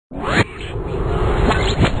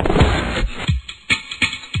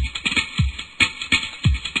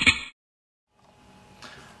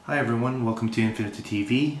Hi everyone, welcome to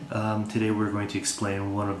InfinitaTV. Today we're going to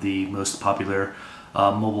explain one of the most popular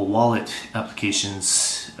mobile wallet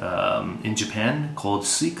applications in Japan called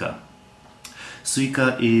Suica.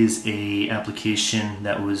 Suica is an application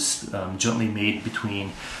that was jointly made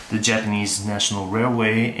between the Japanese National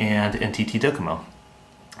Railway and NTT Docomo.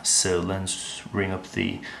 So let's bring up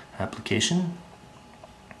the application.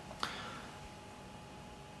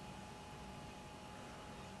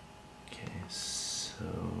 So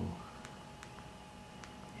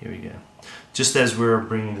here we go. Just as we're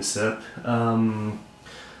bringing this up,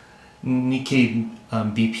 Nikkei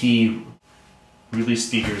BP released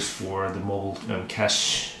figures for the mobile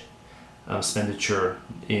cash expenditure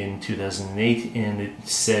in 2008, and it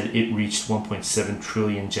said it reached 1.7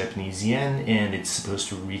 trillion Japanese yen, and it's supposed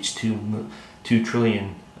to reach 2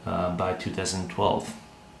 trillion by 2012.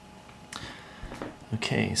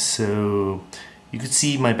 Okay, so you can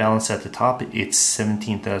see my balance at the top. It's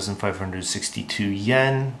 17,562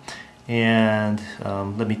 yen, and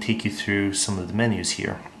let me take you through some of the menus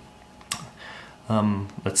here.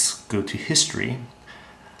 Let's go to history.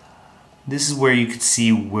 This is where you could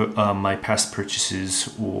see my past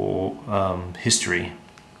purchases or history.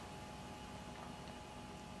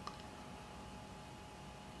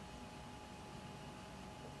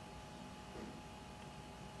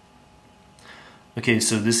 Okay,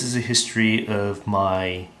 so this is a history of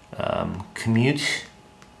my commute,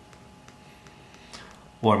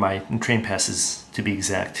 or my train passes to be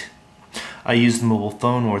exact. I use the mobile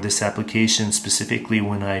phone or this application specifically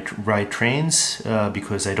when I ride trains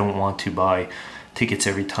because I don't want to buy tickets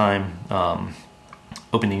every time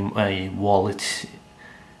opening my wallet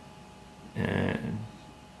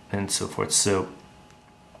and so forth. So,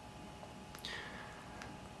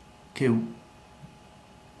 okay.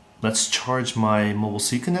 Let's charge my Mobile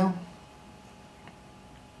Suica now.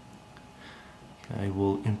 I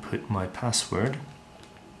will input my password.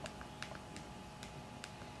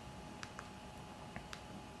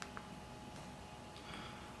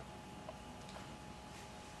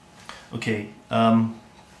 Okay,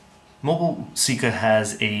 Mobile Suica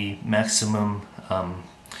has a maximum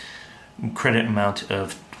credit amount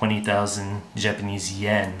of 20,000 Japanese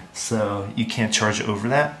yen, so you can't charge over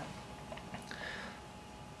that.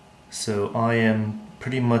 So I am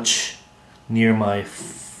pretty much near my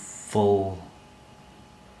full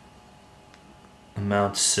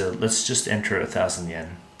amount, so let's just enter 1,000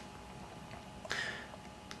 yen.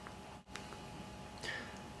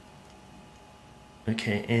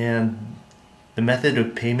 Okay, and the method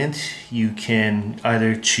of payment, you can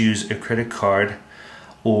either choose a credit card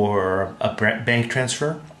or a bank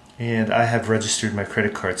transfer. And I have registered my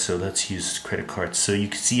credit card, so let's use credit card. So you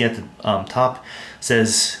can see at the top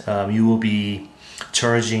says you will be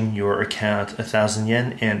charging your account 1,000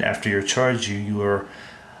 yen, and after your charge, your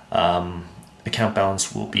account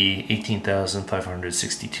balance will be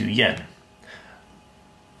 18,562 yen.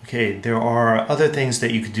 Okay, there are other things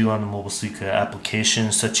that you could do on the Mobile Suica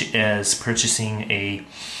application, such as purchasing a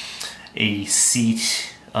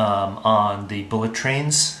seat on the bullet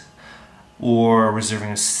trains, or reserving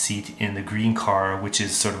a seat in the green car, which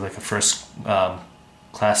is sort of like a first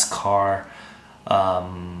class car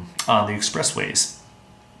on the expressways.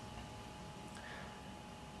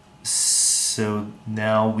 So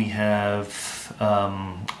now we have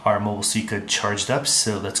our Mobile Suica charged up,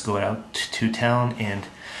 so let's go out to town and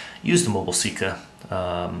use the Mobile Suica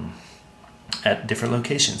at different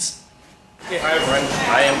locations. Okay, hi everyone.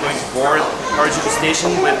 I am going to board Harajuku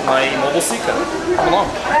Station with my Mobile Suica. Come along.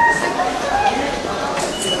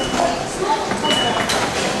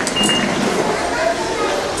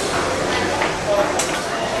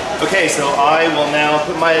 Okay, so I will now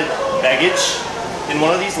put my baggage in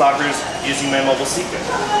one of these lockers using my Mobile Suica.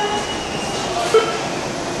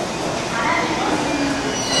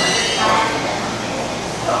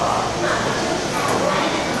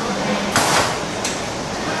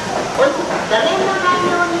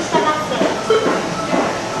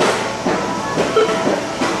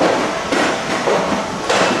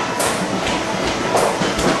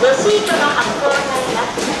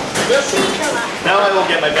 Now I will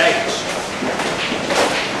get my baggage.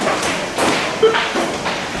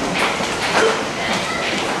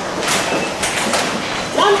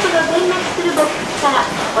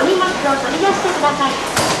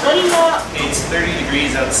 It's 30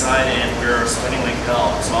 degrees outside and we're sweating like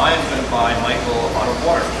hell, so I am going to buy Michael a bottle of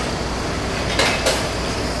water.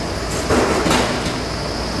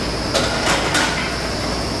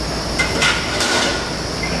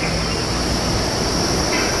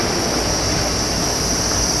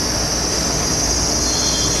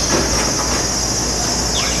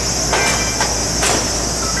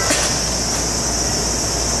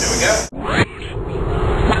 we go.